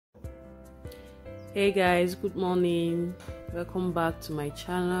Hey guys, good morning. Welcome back to my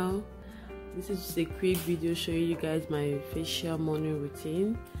channel. This is just a quick video showing you guys my facial morning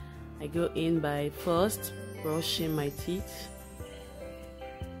routine. I go in by first brushing my teeth,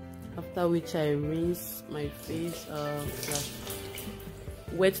 after which I rinse my face,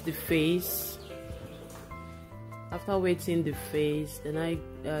 wet the face. After wetting the face, then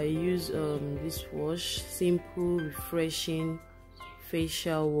I use this wash, simple refreshing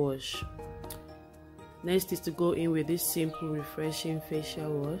facial wash. Next is to go in with this simple refreshing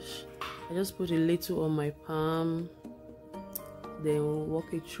facial wash. I just put a little on my palm, then walk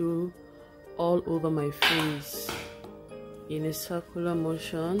it through all over my face in a circular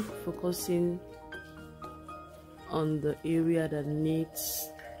motion, focusing on the area that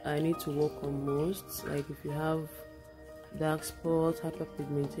I need to work on most. Like if you have dark spots,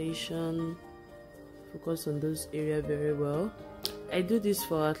 hyperpigmentation, focus on those areas very well. I do this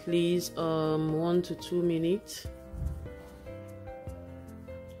for at least 1 to 2 minutes.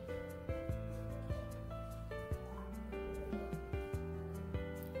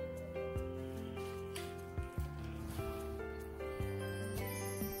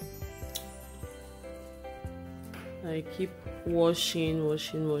 I keep washing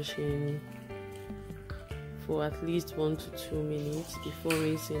for at least 1 to 2 minutes before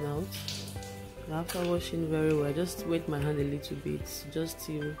rinsing out. After washing very well, just wet my hand a little bit just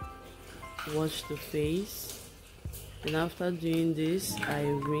to wash the face. And after doing this, I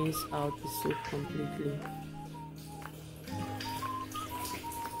rinse out the soap completely.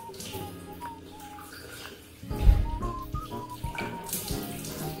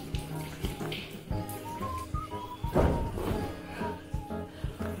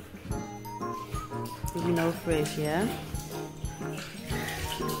 Looking all fresh, yeah?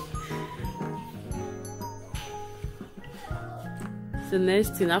 So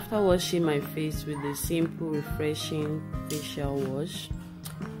next thing, after washing my face with the simple refreshing facial wash,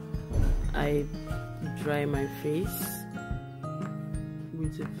 I dry my face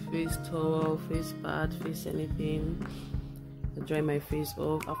with a face towel, face pad, face anything. I dry my face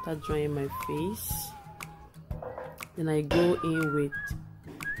off. After drying my face, then I go in with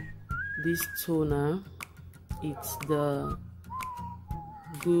this toner. It's the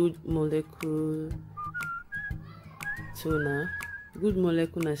Good Molecule toner. Good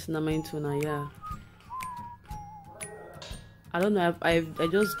Molecule Niacinamide toner, yeah. I don't know, I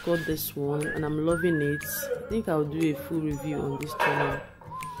just got this one and I'm loving it. I think I'll do a full review on this toner.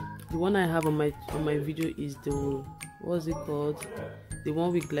 The one I have on my video is the, what's it called, the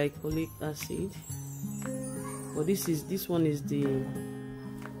one with glycolic acid. But this one is the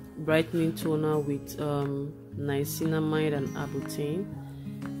brightening toner with niacinamide and arbutin.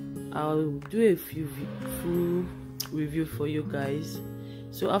 I'll do a full review for you guys.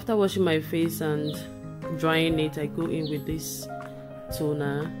 So after washing my face and drying it, I go in with this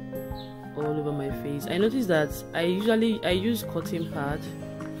toner all over my face. I noticed that I use cotton pad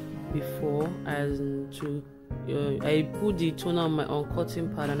before, and I put the toner on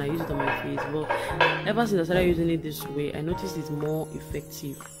cotton pad and I use it on my face. But ever since I started using it this way, I noticed it's more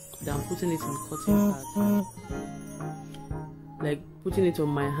effective than putting it on cotton pad. Like putting it on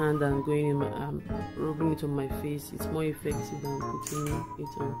my hand and going in my rubbing it on my face, it's more effective than putting it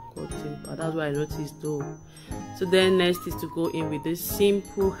on cotton pad. That's what I noticed though. So then next is to go in with this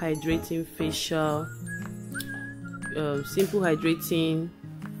simple hydrating facial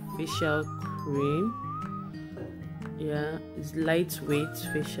cream. Yeah, it's lightweight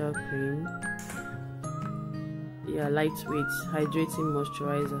facial cream. Yeah, lightweight hydrating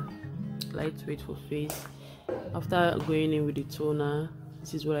moisturizer, lightweight for face. After going in with the toner,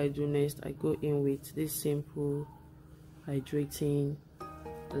 this is what I do next. I go in with this simple hydrating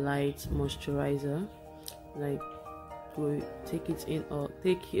light moisturizer. Like go take it in or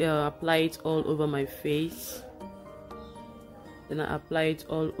apply it all over my face. Then I apply it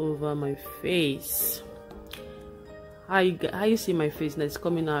all over my face. How you see my face now? It's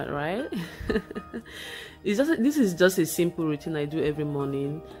coming out, right? This is just a simple routine I do every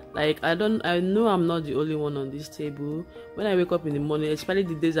morning. Like I know I'm not the only one on this table. When I wake up in the morning, especially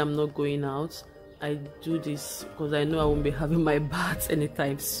the days I'm not going out, I do this because I know I won't be having my bath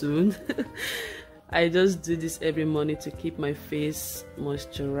anytime soon. I just do this every morning to keep my face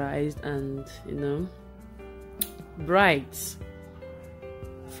moisturized and, you know, bright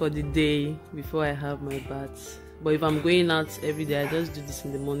for the day before I have my bath. But if I'm going out every day, I just do this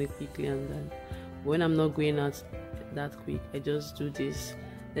in the morning quickly, and then when I'm not going out that quick, I just do this.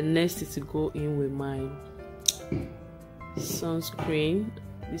 The next is to go in with my sunscreen.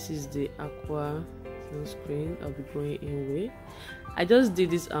 This is the Aqua sunscreen I'll be going in with. I just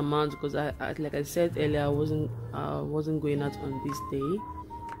did this amount because I like I said earlier, I wasn't going out on this day,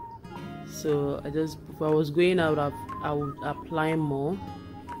 so if I was going out, I would apply more.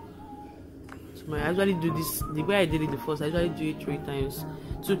 So I usually do this the way I did it the first. I usually do it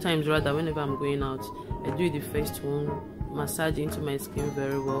 2 times rather. Whenever I'm going out, I do the first one, massage into my skin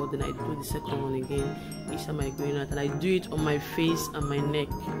very well, then I do the second one again each time I'm going out, and I do it on my face and my neck.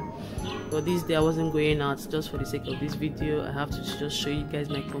 But this day I wasn't going out. Just for the sake of this video, I have to just show you guys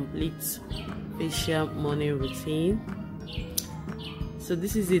my complete facial morning routine. So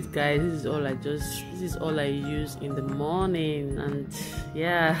this is it, guys. This is all I use in the morning, and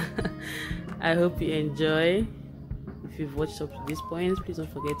yeah. I hope you enjoy. If you've watched up to this point, please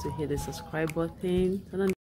don't forget to hit the subscribe button, turn on